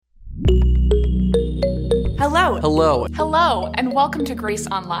Hello. Hello. Hello, and welcome to Grace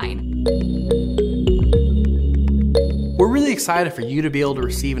Online. We're really excited for you to be able to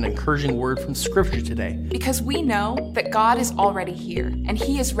receive an encouraging word from Scripture today. Because we know that God is already here, and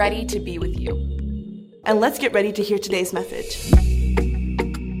He is ready to be with you. And let's get ready to hear today's message.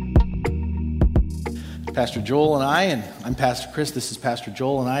 Pastor Joel and I, and I'm Pastor Chris, this is Pastor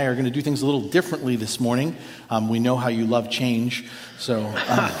Joel, and I are going to do things a little differently this morning. We know how you love change, so...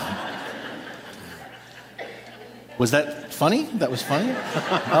 was that funny? That was funny?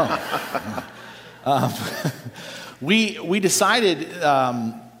 Oh. We decided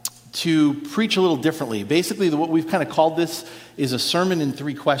to preach a little differently. Basically, what we've kind of called this is a sermon in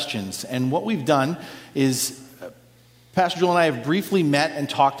 3 questions. And what we've done is Pastor Joel and I have briefly met and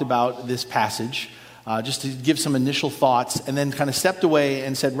talked about this passage, just to give some initial thoughts, and then kind of stepped away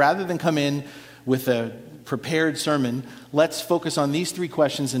and said, rather than come in with a prepared sermon, let's focus on these 3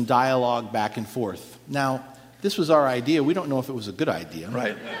 questions and dialogue back and forth. Now, this was our idea. We don't know if it was a good idea.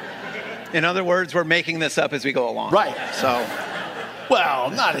 Right. In other words, we're making this up as we go along. Right. So, well,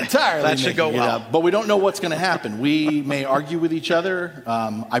 not entirely. That should go making it well. up, but we don't know what's going to happen. We may argue with each other.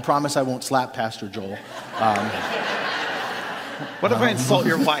 I promise I won't slap Pastor Joel. What if I insult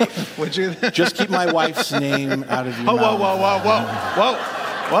your wife? Would you? Just keep my wife's name out of your Oh, mouth.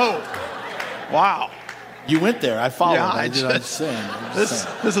 whoa. Wow. You went there. I followed. Yeah, I just- was saying.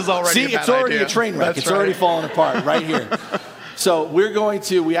 This is already See, a bad it's already idea. a train wreck. That's It's already right. falling apart right here. So we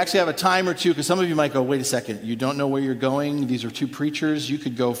actually have a time or two, because some of you might go, wait a second, you don't know where you're going? These are 2 preachers. You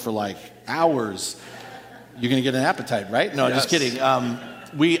could go for like hours. You're going to get an appetite, right? No, Yes. just kidding.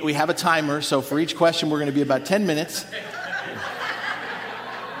 We have a timer, so for each question, we're going to be about 10 minutes.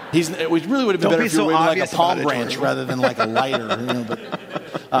 We really would have been Don't better be if you were so waving like a obvious palm about it, branch Jordan. rather than like a lighter.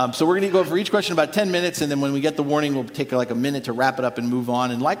 So we're going to go for each question about 10 minutes, and then when we get the warning, we'll take like a minute to wrap it up and move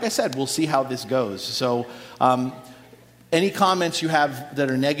on. And like I said, we'll see how this goes. So any comments you have that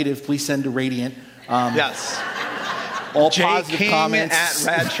are negative, please send to Radiant. Yes. All positive jking comments.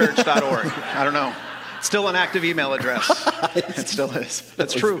 at radchurch.org. I don't know. Still an active email address. It still is.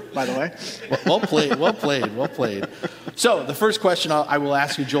 That's true, by the way. Well played. So the first question I will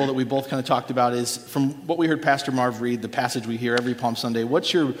ask you, Joel, that we both kind of talked about is, from what we heard Pastor Marv read, the passage we hear every Palm Sunday,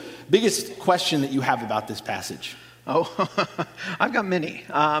 what's your biggest question that you have about this passage? Oh, I've got many.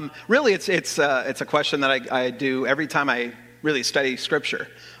 Really, it's a question that I do every time I really study Scripture.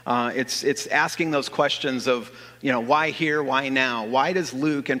 It's asking those questions of, why here, why now? Why does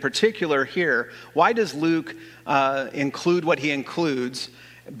Luke, in particular here, why does Luke include what he includes,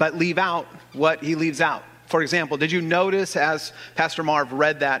 but leave out what he leaves out? For example, did you notice as Pastor Marv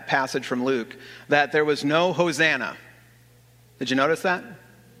read that passage from Luke that there was no Hosanna? Did you notice that?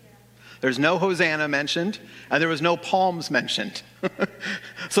 There's no Hosanna mentioned, and there was no palms mentioned.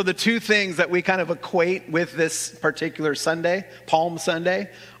 So the 2 things that we kind of equate with this particular Sunday, Palm Sunday,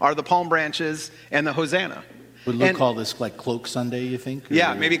 are the palm branches and the Hosanna. Would Luke call this like Cloak Sunday, you think?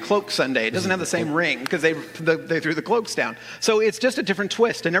 Yeah, maybe Cloak Sunday. It doesn't have the same ring because they threw the cloaks down. So it's just a different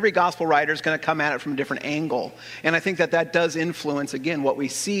twist, and every gospel writer is going to come at it from a different angle. And I think that does influence, again, what we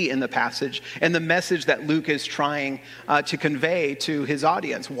see in the passage and the message that Luke is trying to convey to his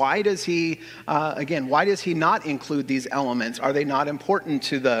audience. Why does he not include these elements? Are they not important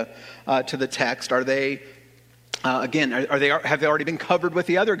to the text? Are they... have they already been covered with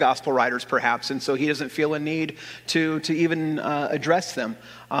the other gospel writers, perhaps, and so he doesn't feel a need to even address them?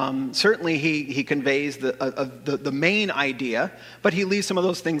 Certainly, he conveys the main idea, but he leaves some of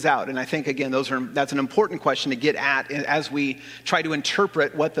those things out. And I think, again, that's an important question to get at as we try to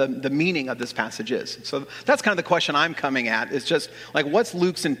interpret what the meaning of this passage is. So that's kind of the question I'm coming at, is just like, what's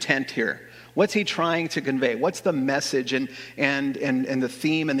Luke's intent here? What's he trying to convey? What's the message and the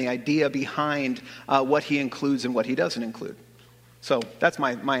theme and the idea behind what he includes and what he doesn't include? So that's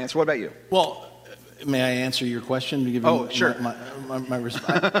my answer. What about you? Well, may I answer your question? To give sure. My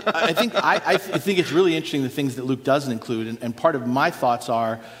response. I think it's really interesting the things that Luke doesn't include, and part of my thoughts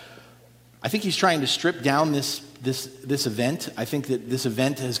are, I think he's trying to strip down this event. I think that this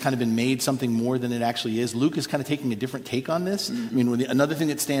event has kind of been made something more than it actually is. Luke is kind of taking a different take on this. I mean, another thing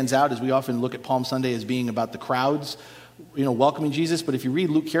that stands out is we often look at Palm Sunday as being about the crowds, welcoming Jesus. But if you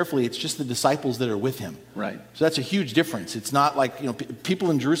read Luke carefully, it's just the disciples that are with him. Right. So that's a huge difference. It's not like, people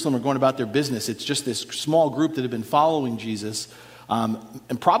in Jerusalem are going about their business. It's just this small group that have been following Jesus.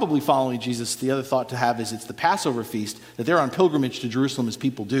 And probably following Jesus, the other thought to have is it's the Passover feast, that they're on pilgrimage to Jerusalem as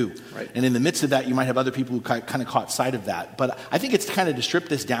people do. Right. And in the midst of that, you might have other people who kind of caught sight of that. But I think it's kind of to strip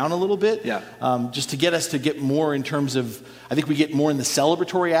this down a little bit, just to get us to get more in terms of, I think we get more in the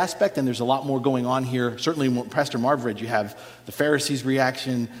celebratory aspect, and there's a lot more going on here. Certainly when Pastor Marv read, you have the Pharisees'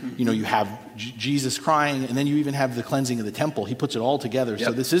 reaction, you have Jesus crying, and then you even have the cleansing of the temple. He puts it all together.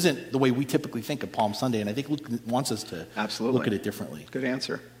 So this isn't the way we typically think of Palm Sunday, and I think Luke wants us to look at it differently. Good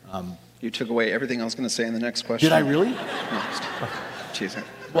answer. You took away everything I was going to say in the next question. Did I really? No, teasing.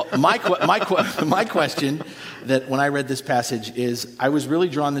 Well, my question that when I read this passage is, I was really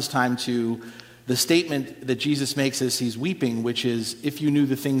drawn this time to the statement that Jesus makes as he's weeping, which is, if you knew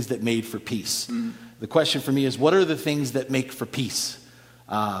the things that made for peace. The question for me is, what are the things that make for peace?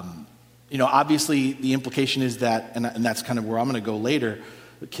 Obviously the implication is that, and that's kind of where I'm going to go later,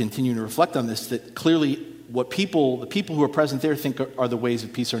 continuing to reflect on this, that clearly the people who are present there think are the ways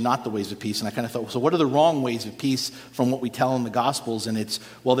of peace are not the ways of peace. And I kind of thought, so what are the wrong ways of peace from what we tell in the Gospels? And it's,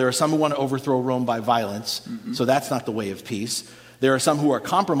 well, there are some who want to overthrow Rome by violence, so that's not the way of peace. There are some who are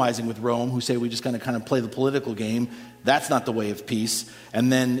compromising with Rome, who say we just kind of play the political game. That's not the way of peace.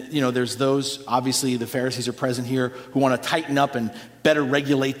 And then, there's those, obviously the Pharisees are present here, who want to tighten up and better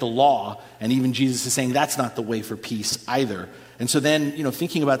regulate the law. And even Jesus is saying that's not the way for peace either. And so then,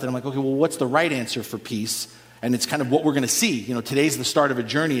 thinking about that, I'm like, okay, well, what's the right answer for peace? And it's kind of what we're going to see. Today's the start of a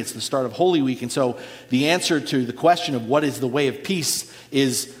journey. It's the start of Holy Week. And so the answer to the question of what is the way of peace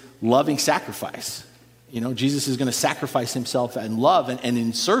is loving sacrifice. Jesus is going to sacrifice himself in love and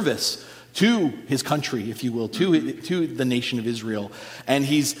in service to his country, if you will, to the nation of Israel. And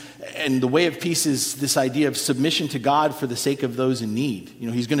the way of peace is this idea of submission to God for the sake of those in need.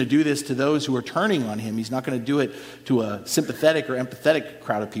 He's going to do this to those who are turning on him. He's not going to do it to a sympathetic or empathetic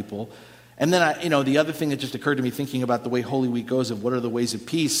crowd of people. And then, the other thing that just occurred to me thinking about the way Holy Week goes of what are the ways of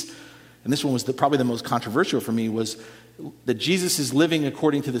peace, and this one was probably the most controversial for me, was that Jesus is living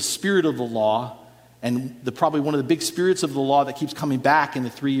according to the spirit of the law. And probably one of the big spirits of the law that keeps coming back in the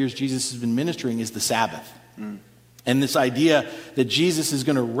 3 years Jesus has been ministering is the Sabbath. And this idea that Jesus is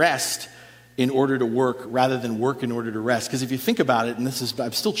going to rest in order to work rather than work in order to rest. Because if you think about it, and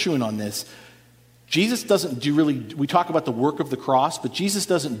I'm still chewing on this, Jesus doesn't we talk about the work of the cross, but Jesus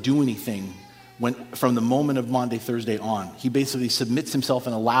doesn't do anything from the moment of Maundy, Thursday on. He basically submits himself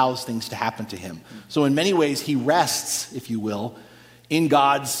and allows things to happen to him. So in many ways, he rests, if you will, in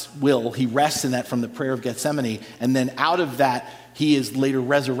God's will. He rests in that from the prayer of Gethsemane, and then out of that, he is later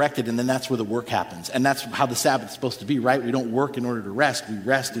resurrected, and then that's where the work happens. And that's how the Sabbath is supposed to be, right? We don't work in order to rest, we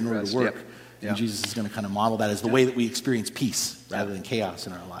rest in order to work. And Jesus is going to kind of model that as the way that we experience peace rather than chaos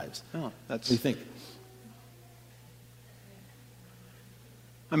in our lives. What do you think?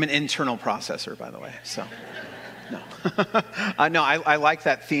 I'm an internal processor, by the way, so... No. I like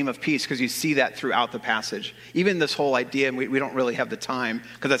that theme of peace because you see that throughout the passage. Even this whole idea, and we don't really have the time,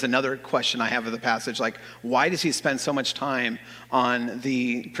 because that's another question I have of the passage, like, why does he spend so much time on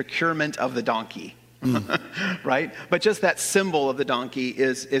the procurement of the donkey? Right? But just that symbol of the donkey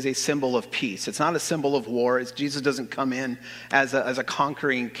is a symbol of peace. It's not a symbol of war. Jesus doesn't come in as a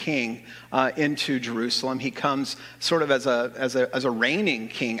conquering king into Jerusalem. He comes sort of as a reigning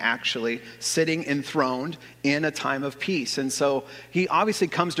king, actually, sitting enthroned in a time of peace. And so he obviously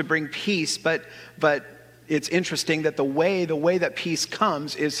comes to bring peace, but it's interesting that the way that peace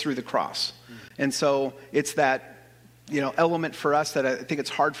comes is through the cross. And so it's that element for us that I think it's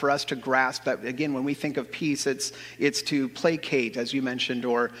hard for us to grasp, that again, when we think of peace, it's to placate, as you mentioned,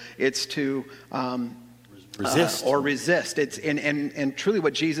 or it's to resist. It's and truly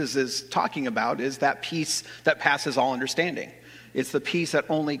what Jesus is talking about is that peace that passes all understanding. It's the peace that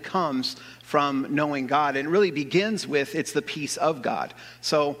only comes from knowing God, and it really begins with it's the peace of God.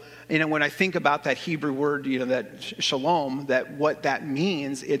 So when I think about that Hebrew word, that shalom, that what that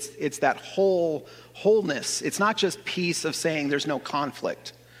means, it's that wholeness. It's not just peace of saying there's no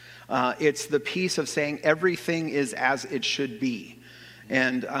conflict. It's the peace of saying everything is as it should be.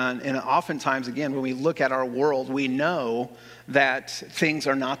 And oftentimes, again, when we look at our world, we know that things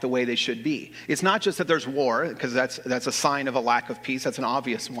are not the way they should be. It's not just that there's war, because that's a sign of a lack of peace. That's an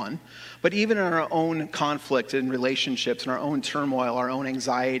obvious one. But even in our own conflict in relationships, in our own turmoil, our own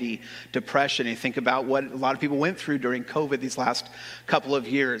anxiety, depression, you think about what a lot of people went through during COVID these last couple of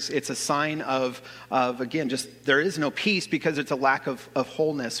years. It's a sign of again, just there is no peace because it's a lack of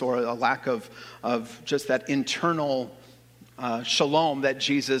wholeness, or a lack of just that internal shalom that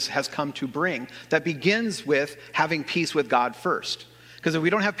Jesus has come to bring, that begins with having peace with God first. Because if we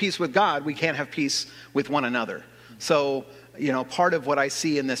don't have peace with God, we can't have peace with one another. So part of what I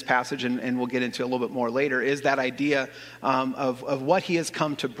see in this passage, and we'll get into a little bit more later, is that idea of what he has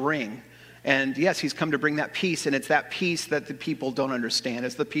come to bring. And yes, he's come to bring that peace, and it's that peace that the people don't understand.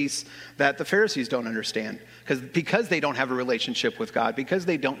 It's the peace that the Pharisees don't understand. Because they don't have a relationship with God, because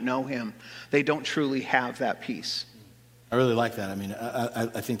they don't know him, they don't truly have that peace. I really like that. I mean,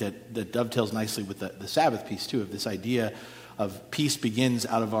 I think that dovetails nicely with the Sabbath piece, too, of this idea of peace begins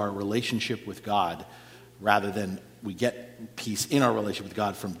out of our relationship with God rather than we get peace in our relationship with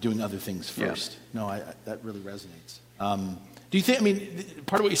God from doing other things first. Yeah. No, that really resonates. Do you think, I mean,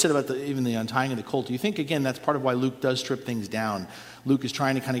 part of what you said about even the untying of the colt, do you think, again, that's part of why Luke does strip things down? Luke is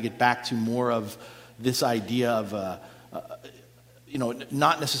trying to kind of get back to more of this idea of,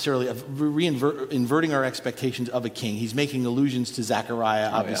 not necessarily of inverting our expectations of a king. He's making allusions to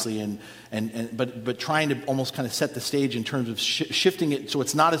Zechariah, obviously, but trying to almost kind of set the stage in terms of shifting it so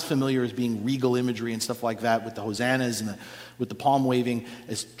it's not as familiar as being regal imagery and stuff like that with the hosannas and with the palm waving,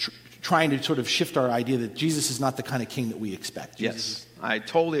 as trying to sort of shift our idea that Jesus is not the kind of king that we expect. Yes, I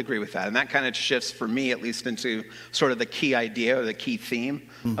totally agree with that. And that kind of shifts, for me at least, into sort of the key idea or the key theme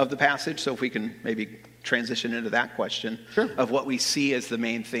of the passage. So if we can maybe transition into that question of what we see as the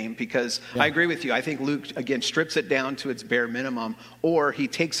main theme, because I agree with you. I think Luke, again, strips it down to its bare minimum, or he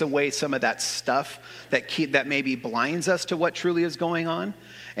takes away some of that stuff that maybe blinds us to what truly is going on.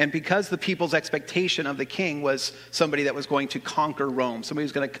 And because the people's expectation of the king was somebody that was going to conquer Rome, somebody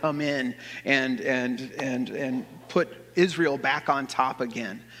who's going to come in and put Israel back on top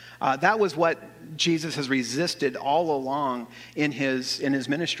again. That was what Jesus has resisted all along in his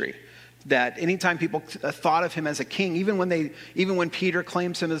ministry. That anytime people thought of him as a king, even when Peter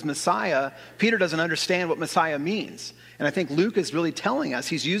claims him as Messiah, Peter doesn't understand what Messiah means. And I think Luke is really telling us,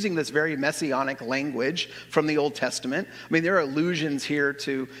 he's using this very messianic language from the Old Testament. I mean, there are allusions here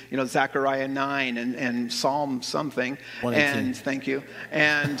to, Zechariah 9 and Psalm something. 118. And thank you.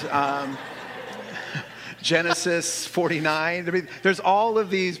 And Genesis 49. I mean, there's all of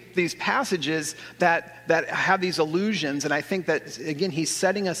these passages that have these allusions, and I think that, again, he's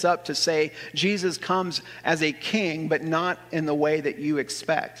setting us up to say Jesus comes as a king, but not in the way that you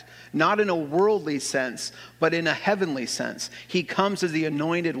expect. Not in a worldly sense, but in a heavenly sense. He comes as the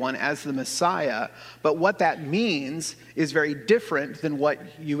anointed one, as the Messiah, but what that means is very different than what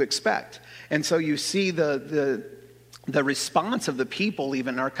you expect. And so you see the response of the people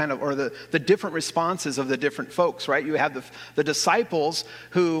even are kind of, or the different responses of the different folks, right? You have the disciples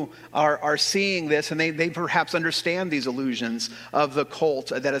who are seeing this, and they perhaps understand these allusions of the colt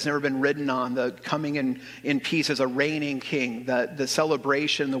that has never been ridden on, the coming in peace as a reigning king, the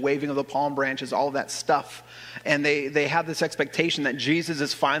celebration, the waving of the palm branches, all of that stuff. And they have this expectation that Jesus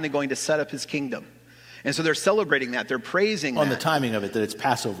is finally going to set up his kingdom. And so they're celebrating that. They're praising on that. the timing of it, that it's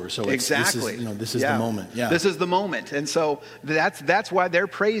Passover. So exactly. This is the moment. Yeah. This is the moment. And so that's why they're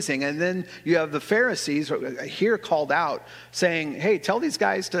praising. And then you have the Pharisees here called out saying, hey, tell these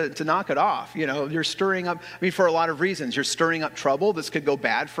guys to knock it off. You're stirring up, for a lot of reasons. You're stirring up trouble. This could go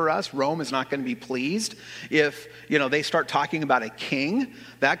bad for us. Rome is not going to be pleased if, they start talking about a king.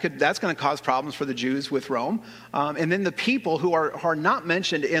 That's going to cause problems for the Jews with Rome. And then the people who are not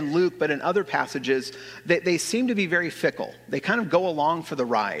mentioned in Luke, but in other passages, they seem to be very fickle. They kind of go along for the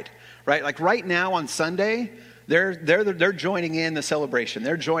ride, right? Like right now on Sunday, they're joining in the celebration.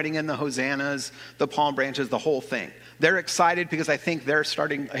 They're joining in the hosannas, the palm branches, the whole thing. They're excited because I think they're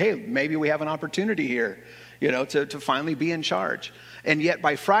starting, hey, maybe we have an opportunity here, to finally be in charge. And yet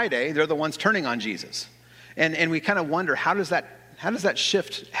by Friday, they're the ones turning on Jesus. And we kind of wonder, how does that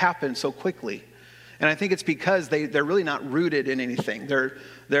shift happen so quickly? And I think it's because they're really not rooted in anything.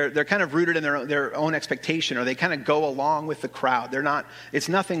 They're kind of rooted in their own expectation, or they kind of go along with the crowd. It's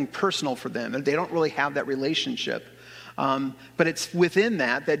nothing personal for them. They don't really have that relationship. But it's within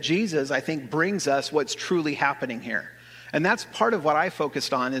that Jesus, I think, brings us what's truly happening here. And that's part of what I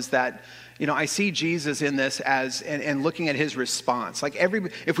focused on, is that, I see Jesus in this and looking at his response. Like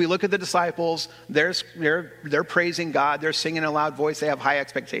if we look at the disciples, they're praising God. They're singing in a loud voice. They have high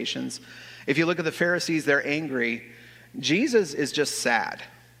expectations. If you look at the Pharisees, they're angry. Jesus is just sad.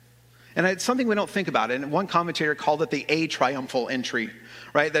 And it's something we don't think about. And one commentator called it the atriumphal entry,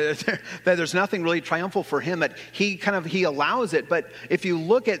 right? That there's nothing really triumphal for him, that he allows it. But if you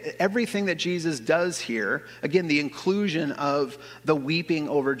look at everything that Jesus does here, again, the inclusion of the weeping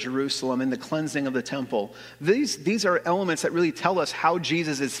over Jerusalem and the cleansing of the temple, these are elements that really tell us how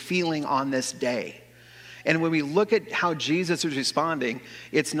Jesus is feeling on this day. And when we look at how Jesus is responding,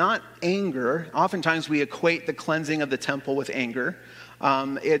 it's not anger. Oftentimes we equate the cleansing of the temple with anger.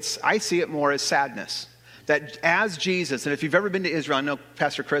 I see it more as sadness. that as Jesus, and if you've ever been to Israel, I know,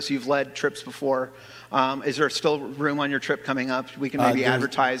 Pastor Chris, you've led trips before. Is there still room on your trip coming up? We can maybe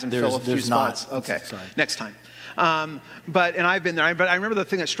advertise and fill a few spots. Okay, Sorry. Next time. And I've been there. But I remember the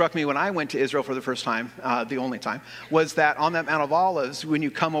thing that struck me when I went to Israel for the first time, the only time, was that on that Mount of Olives, when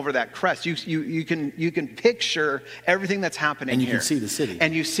you come over that crest, you can picture everything that's happening And you here. can see the city.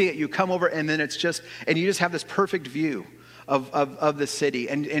 And you see it. You come over, and then you just have this perfect view of the city.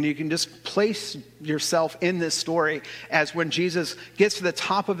 And you can just place yourself in this story as when Jesus gets to the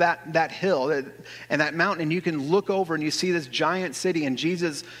top of that hill and that mountain, and you can look over and you see this giant city, and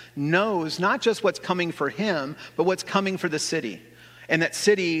Jesus knows not just what's coming for him, but what's coming for the city. And that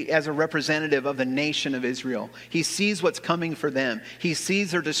city as a representative of the nation of Israel. He sees what's coming for them. He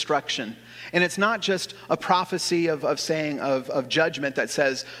sees their destruction. And it's not just a prophecy of judgment that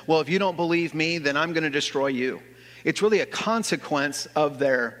says, well, if you don't believe me, then I'm going to destroy you. It's really a consequence of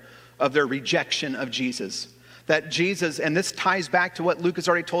their rejection of Jesus. That Jesus, and this ties back to what Luke has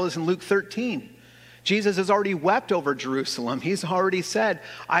already told us in Luke 13. Jesus has already wept over Jerusalem. He's already said,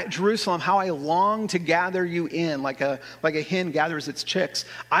 Jerusalem, how I long to gather you in like a hen gathers its chicks.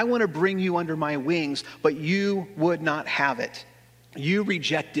 I want to bring you under my wings, but you would not have it. You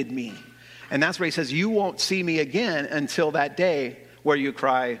rejected me. And that's where he says, you won't see me again until that day where you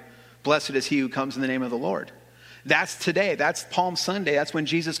cry, blessed is he who comes in the name of the Lord. That's today. That's Palm Sunday. That's when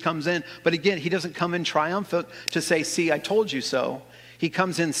Jesus comes in. But again, he doesn't come in triumphant to say, see, I told you so. He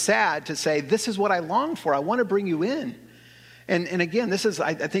comes in sad to say, this is what I longed for. I want to bring you in. And again, this is,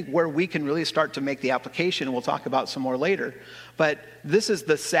 I think, where we can really start to make the application, and we'll talk about some more later. But this is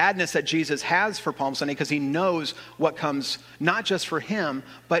the sadness that Jesus has for Palm Sunday, because he knows what comes not just for him,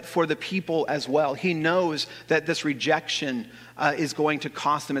 but for the people as well. He knows that this rejection is going to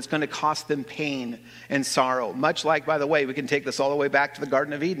cost them. It's going to cost them pain and sorrow. Much like, by the way, we can take this all the way back to the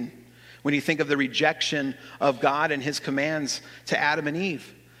Garden of Eden. When you think of the rejection of God and his commands to Adam and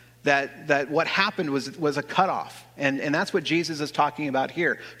Eve, that what happened was a cutoff. And that's what Jesus is talking about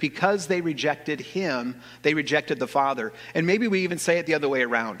here. Because they rejected him, they rejected the Father. And maybe we even say it the other way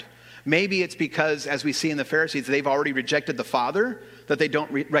around. Maybe it's because, as we see in the Pharisees, they've already rejected the Father, that they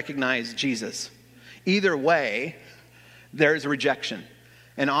don't recognize Jesus. Either way, there is a rejection.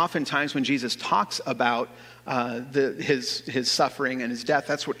 And oftentimes when Jesus talks about his suffering and his death,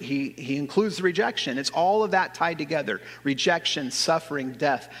 that's what he includes the rejection. It's all of that tied together. Rejection, suffering,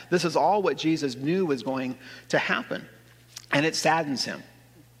 death. This is all what Jesus knew was going to happen. And it saddens him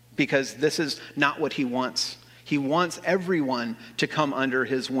because this is not what he wants. He wants everyone to come under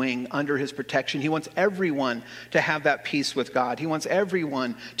his wing, under his protection. He wants everyone to have that peace with God. He wants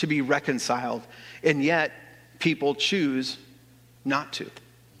everyone to be reconciled. And yet, people choose not to.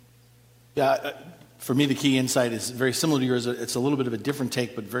 Yeah, for me, the key insight is very similar to yours. It's a little bit of a different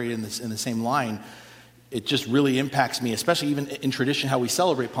take, but very in the same line. It just really impacts me, especially even in tradition, how we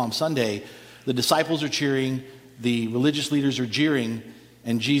celebrate Palm Sunday. The disciples are cheering, the religious leaders are jeering,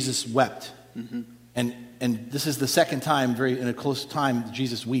 and Jesus wept. Mm-hmm. And this is the second time, in a close time,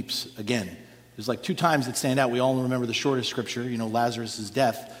 Jesus weeps again. There's like two times that stand out. We all remember the shortest scripture, Lazarus'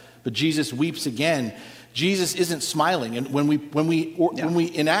 death. But Jesus weeps again. Jesus isn't smiling. And when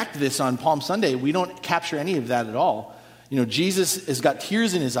we enact this on Palm Sunday, we don't capture any of that at all. Jesus has got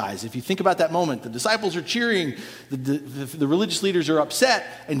tears in his eyes. If you think about that moment, the disciples are cheering, the religious leaders are upset,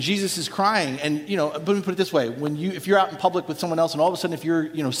 and Jesus is crying. And, let me put it this way. If you're out in public with someone else, and all of a sudden if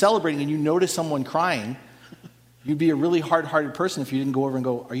you're celebrating and you notice someone crying, you'd be a really hard-hearted person if you didn't go over and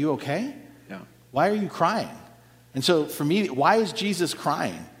go, are you okay? Yeah. Why are you crying? And so for me, why is Jesus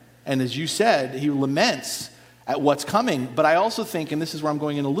crying? And as you said, he laments at what's coming. But I also think, and this is where I'm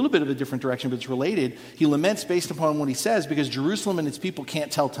going in a little bit of a different direction, but it's related, he laments based upon what he says because Jerusalem and its people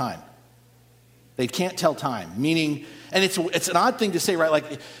can't tell time. They can't tell time. Meaning, and it's an odd thing to say, right?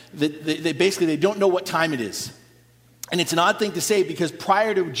 Like, they don't know what time it is. And it's an odd thing to say because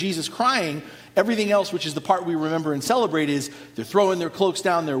prior to Jesus crying, everything else, which is the part we remember and celebrate, is they're throwing their cloaks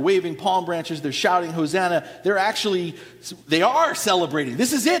down, they're waving palm branches, they're shouting Hosanna. They are celebrating.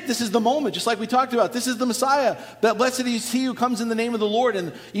 This is it. This is the moment, just like we talked about. This is the Messiah. Blessed is he who comes in the name of the Lord.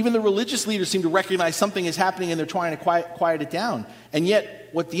 And even the religious leaders seem to recognize something is happening and they're trying to quiet it down. And yet,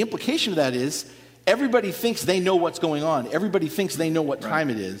 what the implication of that is, everybody thinks they know what's going on. Everybody thinks they know what time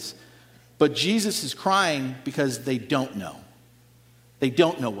it is. But Jesus is crying because they don't know. They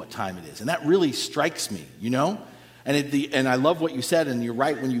don't know what time it is. And that really strikes me, And I love what you said, and you're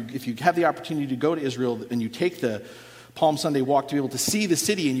right. If you have the opportunity to go to Israel and you take the Palm Sunday walk to be able to see the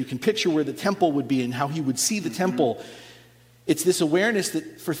city, and you can picture where the temple would be and how he would see the temple, it's this awareness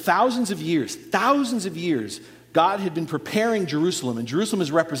that for thousands of years, God had been preparing Jerusalem, and Jerusalem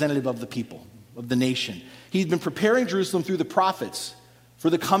is representative of the people. of the nation. He'd been preparing Jerusalem through the prophets for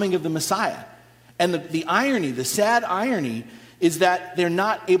the coming of the Messiah. And the irony, the sad irony, is that they're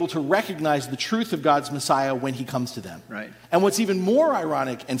not able to recognize the truth of God's Messiah when he comes to them. Right. And what's even more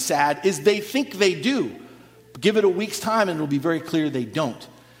ironic and sad is they think they do. Give it a week's time and it'll be very clear they don't.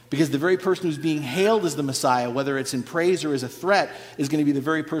 Because the very person who's being hailed as the Messiah, whether it's in praise or as a threat, is going to be the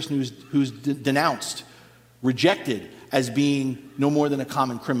very person who's denounced, rejected as being no more than a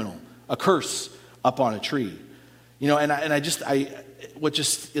common criminal, a curse up on a tree. You know, and I'm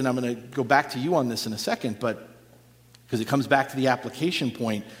going to go back to you on this in a second, but because it comes back to the application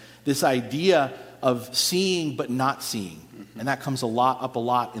point, this idea of seeing but not seeing, and that comes up a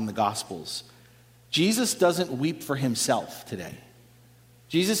lot in the Gospels. Jesus doesn't weep for himself today.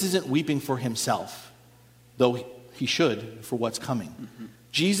 Jesus isn't weeping for himself, though he should for what's coming. Mm-hmm.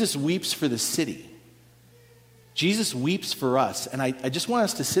 Jesus weeps for the city. Jesus weeps for us. And I just want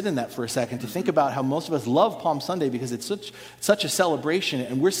us to sit in that for a second, to think about how most of us love Palm Sunday because it's such a celebration,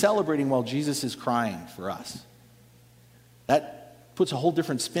 and we're celebrating while Jesus is crying for us. That puts a whole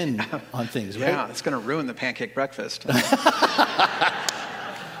different spin on things, right? Yeah, it's going to ruin the pancake breakfast.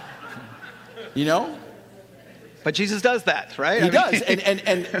 You know? But Jesus does that, right? He does.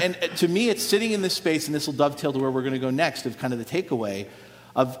 And to me, it's sitting in this space, and this will dovetail to where we're going to go next, of kind of the takeaway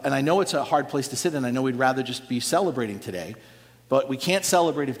of, and I know it's a hard place to sit in. I know we'd rather just be celebrating today, but we can't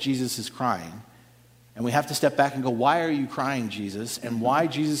celebrate if Jesus is crying. And we have to step back and go, why are you crying, Jesus? And why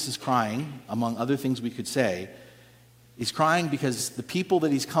Jesus is crying, among other things we could say, he's crying because the people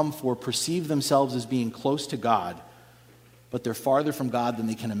that he's come for perceive themselves as being close to God, but they're farther from God than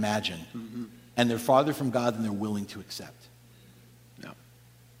they can imagine. Mm-hmm. And they're farther from God than they're willing to accept. No.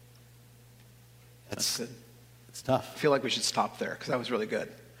 That's good. It's tough. I feel like we should stop there because that was really good.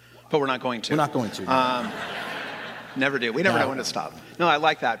 But we're not going to. We're not going to. Never do. We never know when to stop. No, I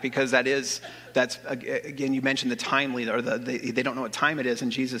like that because that's again, you mentioned the timely, or they don't know what time it is, and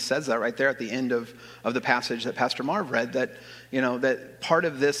Jesus says that right there at the end of the passage that Pastor Marv read, that, you know, that part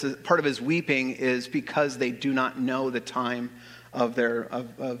of his weeping is because they do not know the time of their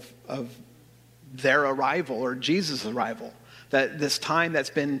arrival, or Jesus' arrival. That this time that's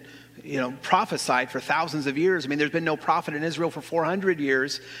been, you know, prophesied for thousands of years. I mean, there's been no prophet in Israel for 400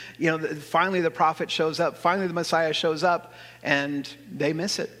 years. You know, finally the prophet shows up. Finally the Messiah shows up, and they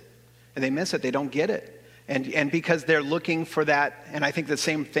miss it. And they miss it. They don't get it. And because they're looking for that, and I think the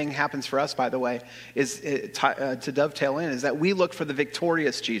same thing happens for us, by the way, to dovetail in, is that we look for the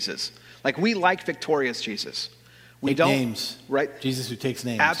victorious Jesus. Like, we like victorious Jesus. We don't, names. Right? Jesus who takes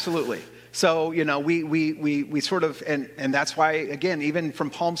names. Absolutely. So, you know, we sort of, and that's why, again, even from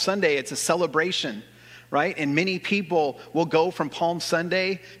Palm Sunday, it's a celebration, right? And many people will go from Palm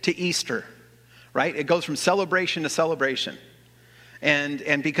Sunday to Easter, right? It goes from celebration to celebration.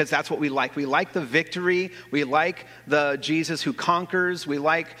 And because that's what we like. We like the victory. We like the Jesus who conquers. We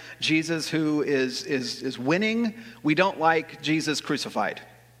like Jesus who is winning. We don't like Jesus crucified.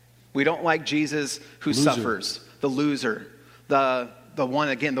 We don't like Jesus who suffers, the loser, the one,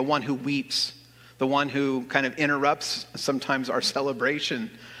 again, the one who weeps, the one who kind of interrupts sometimes our celebration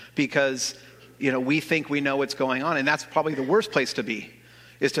because, you know, we think we know what's going on. And that's probably the worst place to be,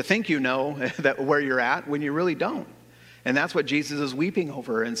 is to think you know that where you're at when you really don't. And that's what Jesus is weeping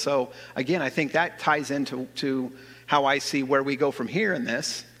over. And so, again, I think that ties into how I see where we go from here in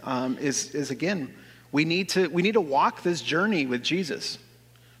this, is again, we need to walk this journey with Jesus,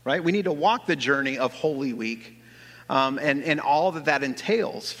 right? We need to walk the journey of Holy Week. And all that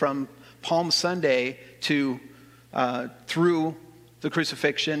entails, from Palm Sunday to through the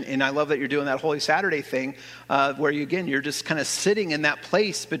crucifixion. And I love that you're doing that Holy Saturday thing, where you're just kind of sitting in that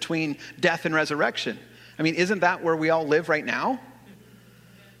place between death and resurrection. I mean, isn't that where we all live right now?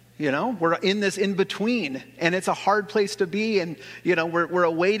 You know, we're in this in between, and it's a hard place to be. And, you know, we're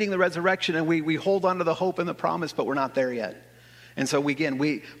awaiting the resurrection, and we hold on to the hope and the promise, but we're not there yet. And so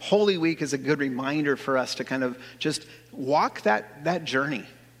Holy Week is a good reminder for us to kind of just walk that journey.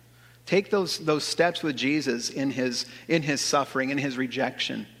 Take those steps with Jesus in his suffering, in his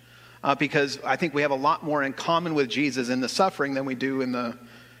rejection. Because I think we have a lot more in common with Jesus in the suffering than we do in the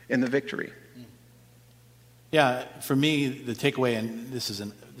victory. Yeah, for me, the takeaway, and this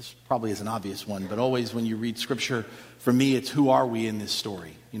probably is an obvious one, but always when you read Scripture, for me, it's who are we in this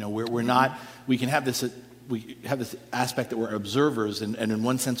story? You know, we're not, we have this aspect that we're observers, and in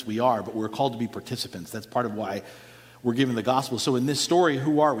one sense we are, but we're called to be participants. That's part of why we're given the gospel. So in this story,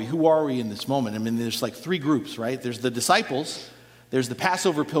 who are we? Who are we in this moment? I mean, there's like three groups, right? There's the disciples, there's the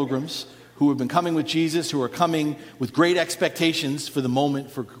Passover pilgrims who have been coming with Jesus, who are coming with great expectations for the moment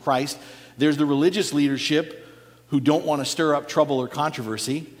for Christ. There's the religious leadership who don't want to stir up trouble or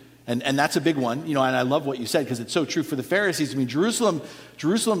controversy. And that's a big one, and I love what you said because it's so true for the Pharisees. I mean, Jerusalem,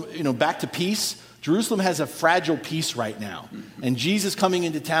 back to peace. Jerusalem has a fragile peace right now. And Jesus coming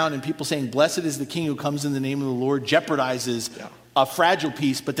into town and people saying, blessed is the king who comes in the name of the Lord, jeopardizes a fragile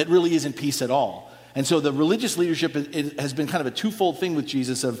peace, but that really isn't peace at all. And so the religious leadership has been kind of a twofold thing with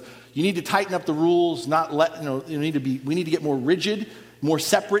Jesus of you need to tighten up the rules, we need to get more rigid, more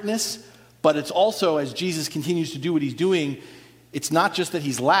separateness. But it's also, as Jesus continues to do what he's doing, it's not just that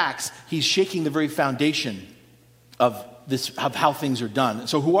he's lax, he's shaking the very foundation of how things are done.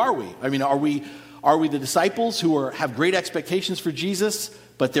 So who are we? I mean, are we the disciples who have great expectations for Jesus,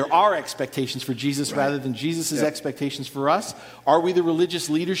 but there are expectations for Jesus rather than Jesus' expectations for us? Are we the religious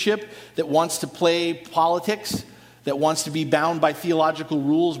leadership that wants to play politics, that wants to be bound by theological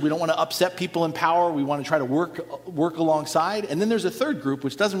rules? We don't want to upset people in power. We want to try to work alongside. And then there's a third group,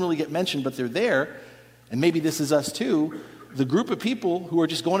 which doesn't really get mentioned, but they're there, and maybe this is us too, the group of people who are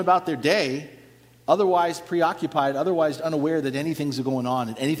just going about their day, otherwise preoccupied, otherwise unaware that anything's going on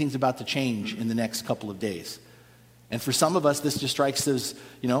and anything's about to change in the next couple of days. And for some of us, this just strikes as,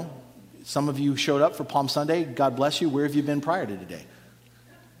 some of you showed up for Palm Sunday. God bless you. Where have you been prior to today?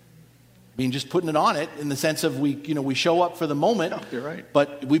 I mean, just putting it on it in the sense of we show up for the moment, you're right.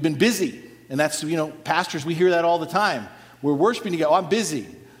 But we've been busy. And that's, pastors, we hear that all the time. We're worshiping together. I'm busy.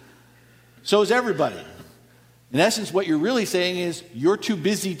 So is everybody. In essence, what you're really saying is you're too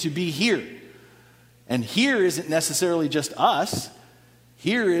busy to be here. And here isn't necessarily just us.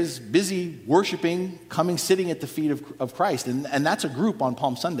 Here is busy worshiping, sitting at the feet of Christ. And that's a group on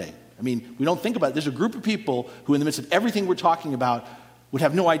Palm Sunday. I mean, we don't think about it. There's a group of people who in the midst of everything we're talking about would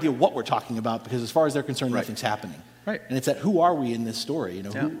have no idea what we're talking about because as far as they're concerned, nothing's happening. Right. And it's that who are we in this story?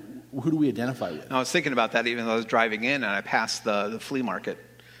 Who do we identify with? I was thinking about that even though I was driving in and I passed the flea market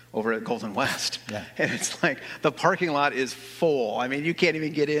over at Golden West. Yeah. And it's like the parking lot is full. I mean, you can't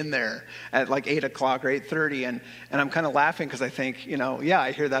even get in there at like 8 o'clock or 8:30. And I'm kind of laughing because I think,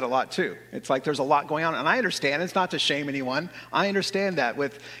 I hear that a lot too. It's like there's a lot going on. And I understand. It's not to shame anyone. I understand that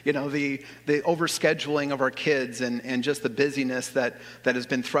with, the overscheduling of our kids and just the busyness that has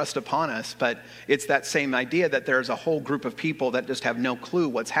been thrust upon us. But it's that same idea that there's a whole group of people that just have no clue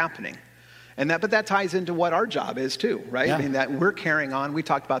what's happening. But that ties into what our job is too, right? Yeah. I mean, that we're carrying on. We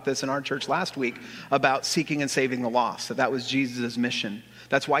talked about this in our church last week about seeking and saving the lost. That was Jesus' mission.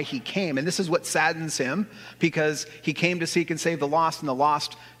 That's why he came. And this is what saddens him because he came to seek and save the lost and the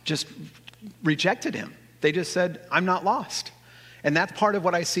lost just rejected him. They just said, I'm not lost. And that's part of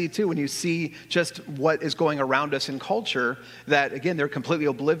what I see too when you see just what is going around us in culture that, again, they're completely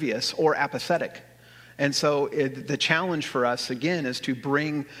oblivious or apathetic. And so the challenge for us, again, is to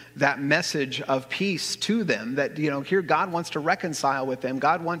bring that message of peace to them that, here God wants to reconcile with them.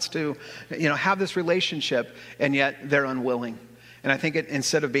 God wants to, have this relationship, and yet they're unwilling. And I think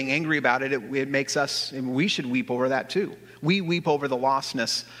instead of being angry about it, it makes us, and we should weep over that too. We weep over the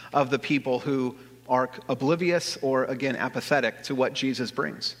lostness of the people who are oblivious or, again, apathetic to what Jesus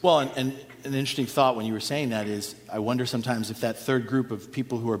brings. Well, and an interesting thought when you were saying that is, I wonder sometimes if that third group of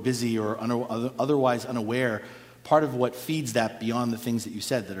people who are busy or otherwise unaware, part of what feeds that beyond the things that you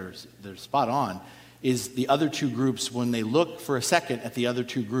said that are spot on, is the other two groups, when they look for a second at the other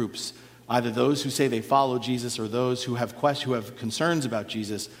two groups, either those who say they follow Jesus or those who have concerns about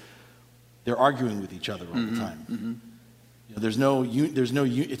Jesus, they're arguing with each other all the time. Mm-hmm.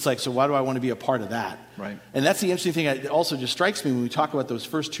 It's like, so why do I want to be a part of that? Right. And that's the interesting thing. It also just strikes me when we talk about those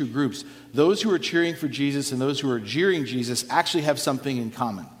first two groups. Those who are cheering for Jesus and those who are jeering Jesus actually have something in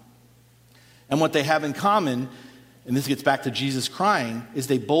common. And what they have in common, and this gets back to Jesus crying, is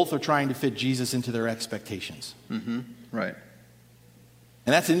they both are trying to fit Jesus into their expectations. Mm-hmm. Right.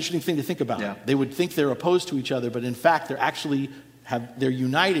 And that's an interesting thing to think about. Yeah. They would think they're opposed to each other, but in fact, they're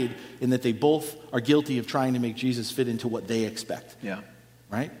united in that they both are guilty of trying to make Jesus fit into what they expect. Yeah.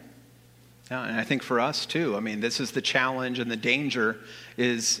 Right? Yeah, and I think for us too, I mean, this is the challenge and the danger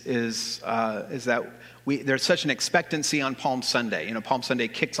is that there's such an expectancy on Palm Sunday. Palm Sunday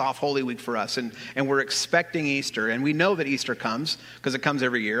kicks off Holy Week for us, and we're expecting Easter, and we know that Easter comes because it comes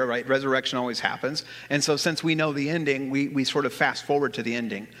every year, right? Resurrection always happens. And so since we know the ending, we sort of fast forward to the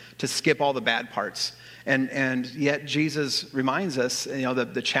ending to skip all the bad parts. And yet Jesus reminds us,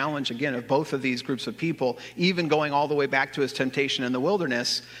 the challenge, again, of both of these groups of people, even going all the way back to his temptation in the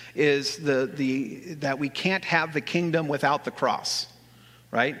wilderness, is that we can't have the kingdom without the cross,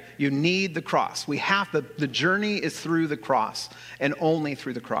 right? You need the cross. The journey is through the cross and only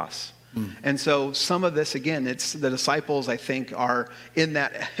through the cross. And so some of this, again, it's the disciples, I think, are in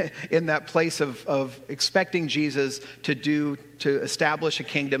that place of expecting Jesus to establish a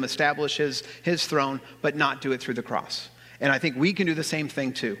kingdom, establish his throne, but not do it through the cross. And I think we can do the same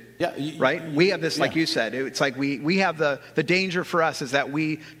thing too. Yeah, right? We have this, like yeah. you said, it's like we have the danger for us is that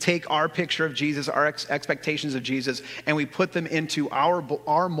we take our picture of Jesus, our expectations of Jesus, and we put them into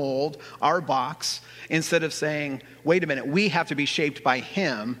our mold, our box, instead of saying, wait a minute, we have to be shaped by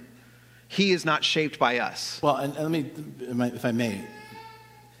him. He is not shaped by us. Well, and let me, if I may,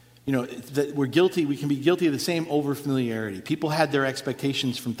 that we can be guilty of the same over-familiarity. People had their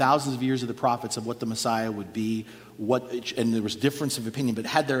expectations from thousands of years of the prophets of what the Messiah would be, and there was difference of opinion, but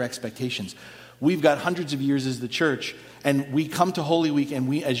had their expectations. We've got hundreds of years as the church, and we come to Holy Week, and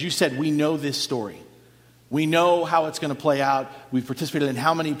we, as you said, we know this story. We know how it's going to play out. We've participated in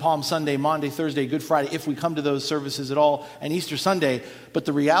how many Palm Sunday, Maundy, Thursday, Good Friday, if we come to those services at all, and Easter Sunday. But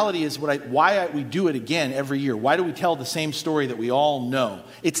the reality is why we do it again every year. Why do we tell the same story that we all know?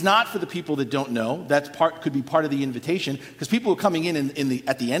 It's not for the people that don't know. That could be part of the invitation, because people who are coming in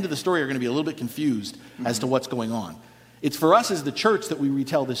at the end of the story are going to be a little bit confused as to what's going on. It's for us as the church that we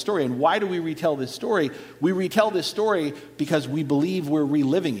retell this story. And why do we retell this story? We retell this story because we believe we're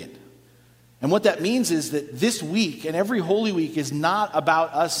reliving it. And what that means is that this week and every Holy Week is not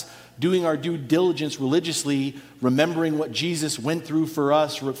about us doing our due diligence religiously, remembering what Jesus went through for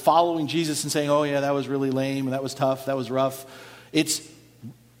us, following Jesus and saying, oh yeah, that was really lame, that was tough, that was rough. It's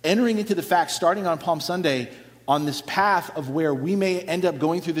entering into the fact, starting on Palm Sunday, on this path of where we may end up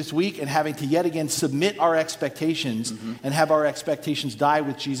going through this week and having to yet again submit our expectations and have our expectations die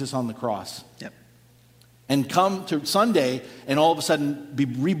with Jesus on the cross. Yep. And come to Sunday and all of a sudden be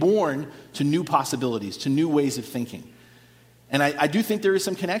reborn to new possibilities, to new ways of thinking. And I do think there is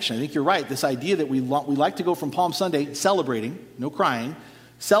some connection. I think you're right. This idea that we like to go from Palm Sunday celebrating, no crying,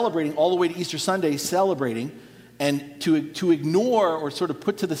 celebrating all the way to Easter Sunday celebrating, and to ignore or sort of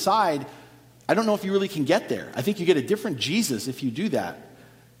put to the side, I don't know if you really can get there. I think you get a different Jesus if you do that.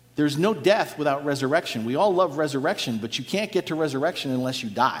 There's no death without resurrection. We all love resurrection, but you can't get to resurrection unless you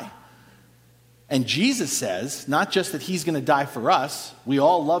die. And Jesus says, not just that he's going to die for us. We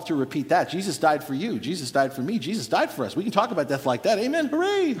all love to repeat that. Jesus died for you. Jesus died for me. Jesus died for us. We can talk about death like that. Amen.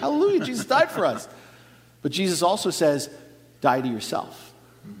 Hooray. Hallelujah. Jesus died for us. But Jesus also says, die to yourself.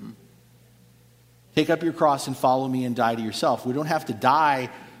 Take up your cross and follow me and die to yourself. We don't have to die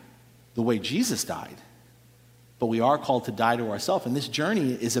the way Jesus died, but we are called to die to ourselves. And this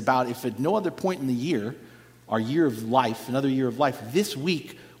journey is about, if at no other point in the year, our year of life, another year of life, this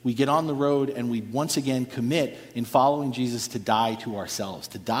week, we get on the road and we once again commit in following Jesus to die to ourselves,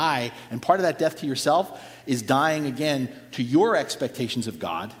 to die. And part of that death to yourself is dying again to your expectations of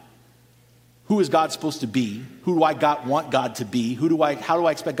God. Who is God supposed to be? Who do I want God to be? How do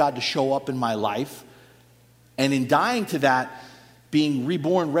I expect God to show up in my life? And in dying to that, being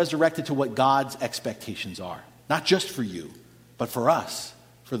reborn, resurrected to what God's expectations are. Not just for you, but for us,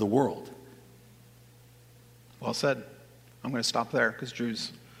 for the world. Well said. I'm going to stop there because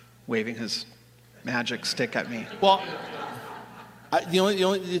Drew's waving his magic stick at me. Well, the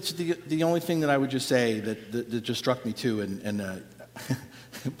only thing that I would just say that just struck me too, and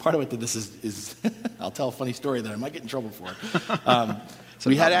part of it to this is I'll tell a funny story that I might get in trouble for.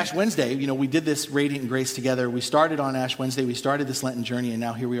 We had Ash Wednesday. We did this Radiant Grace together. We started on Ash Wednesday. We started this Lenten journey, and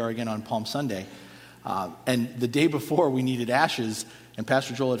now here we are again on Palm Sunday. And the day before, we needed ashes, and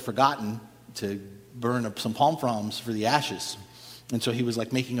Pastor Joel had forgotten to burn up some palm fronds for the ashes. And so he was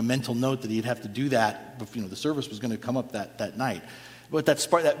like making a mental note that he'd have to do that. But, the service was going to come up that night. But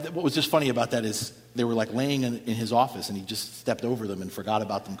what was just funny about that is they were like laying in his office, and he just stepped over them and forgot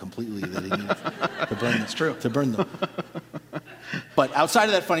about them completely. That he needed to burn. That's true. To burn them. But outside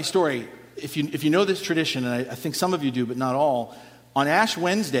of that funny story, if you know this tradition, and I think some of you do, but not all, on Ash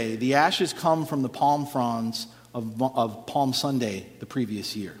Wednesday, the ashes come from the palm fronds of Palm Sunday the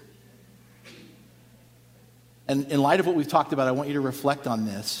previous year. And in light of what we've talked about, I want you to reflect on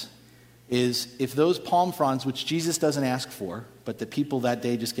this, is if those palm fronds, which Jesus doesn't ask for, but the people that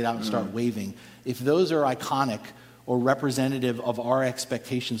day just get out and start waving, if those are iconic or representative of our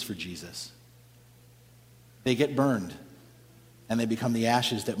expectations for Jesus, they get burned, and they become the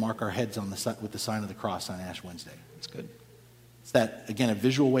ashes that mark our heads with the sign of the cross on Ash Wednesday. That's good. It's that, again, a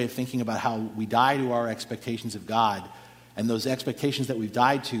visual way of thinking about how we die to our expectations of God, and those expectations that we've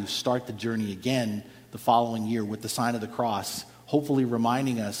died to start the journey again the following year with the sign of the cross, hopefully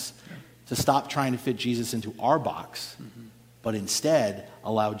reminding us to stop trying to fit Jesus into our box, but instead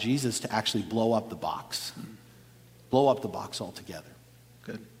allow Jesus to actually blow up the box. Blow up the box altogether.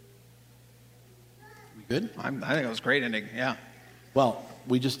 Good. We good? I think that was a great ending, yeah. Well,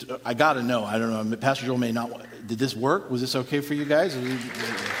 I got to know. I don't know. Pastor Joel may not. Did this work? Was this okay for you guys?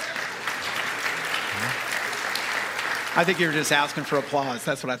 I think you were just asking for applause.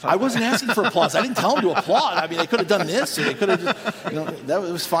 That's what I thought. I wasn't asking for applause. I didn't tell them to applaud. I mean, they could have done this, or they could have just, that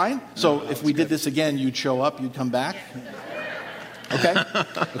was fine. So if we did this again, you'd show up, you'd come back. Okay?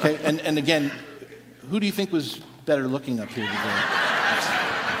 Okay. And again, who do you think was better looking up here today?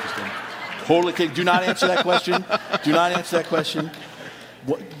 Totally kidding. Do not answer that question. Do not answer that question.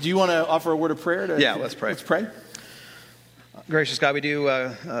 Do you want to offer a word of prayer? Yeah, let's pray. Let's pray. Gracious God, we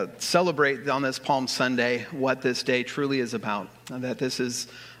do celebrate on this Palm Sunday what this day truly is about, that this is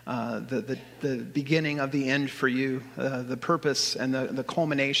the beginning of the end for you, the purpose and the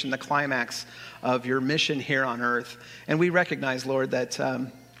culmination, the climax of your mission here on earth. And we recognize, Lord, that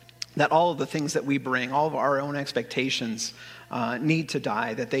all of the things that we bring, all of our own expectations need to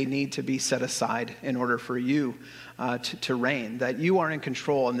die, that they need to be set aside in order for you to reign, that you are in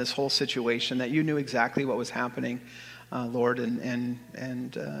control in this whole situation, that you knew exactly what was happening. Lord, and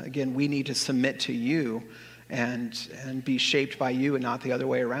again, we need to submit to you and be shaped by you and not the other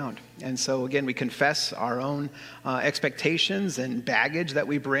way around. And so again, we confess our own expectations and baggage that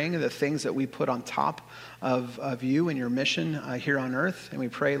we bring, the things that we put on top of you and your mission here on earth. And we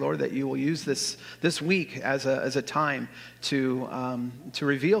pray, Lord, that you will use this week as a time to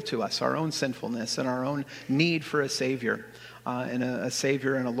reveal to us our own sinfulness and our own need for a Savior. And a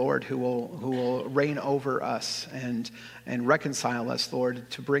Savior and a Lord who will reign over us and reconcile us, Lord,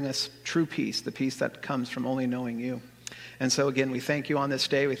 to bring us true peace, the peace that comes from only knowing you. And so again, we thank you on this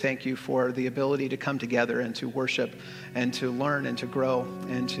day. We thank you for the ability to come together and to worship and to learn and to grow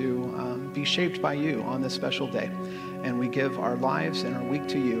and to be shaped by you on this special day. And we give our lives and our week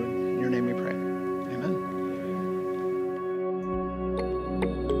to you. In your name we pray. Amen.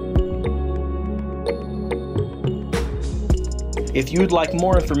 If you'd like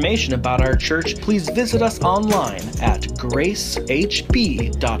more information about our church, please visit us online at gracehb.org.